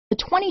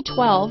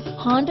2012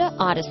 Honda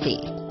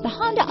Odyssey. The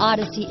Honda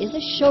Odyssey is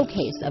a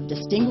showcase of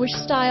distinguished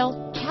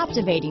style,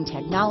 captivating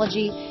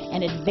technology,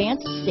 and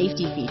advanced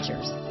safety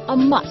features. A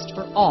must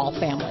for all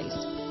families.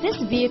 This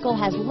vehicle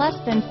has less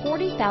than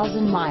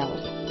 40,000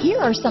 miles. Here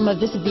are some of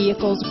this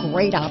vehicle's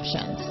great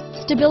options: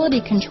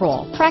 stability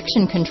control,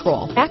 traction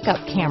control,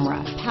 backup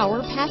camera,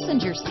 power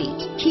passenger seat,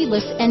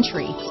 keyless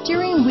entry,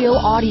 steering wheel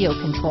audio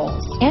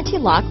controls,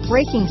 anti-lock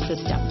braking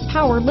system,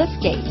 power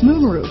liftgate,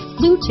 moonroof,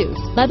 Bluetooth,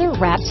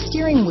 leather-wrapped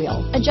steering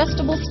wheel,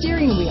 adjustable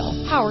steering wheel,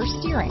 power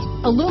steering,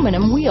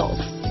 aluminum wheels,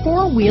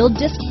 four-wheel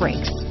disc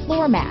brakes,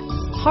 floor mats,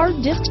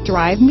 hard disk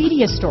drive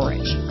media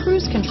storage,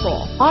 cruise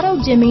control,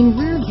 auto-dimming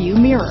rear view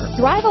mirror.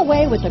 Drive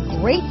away with a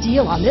great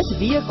deal on this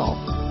vehicle.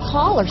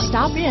 Call or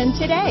stop in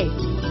today.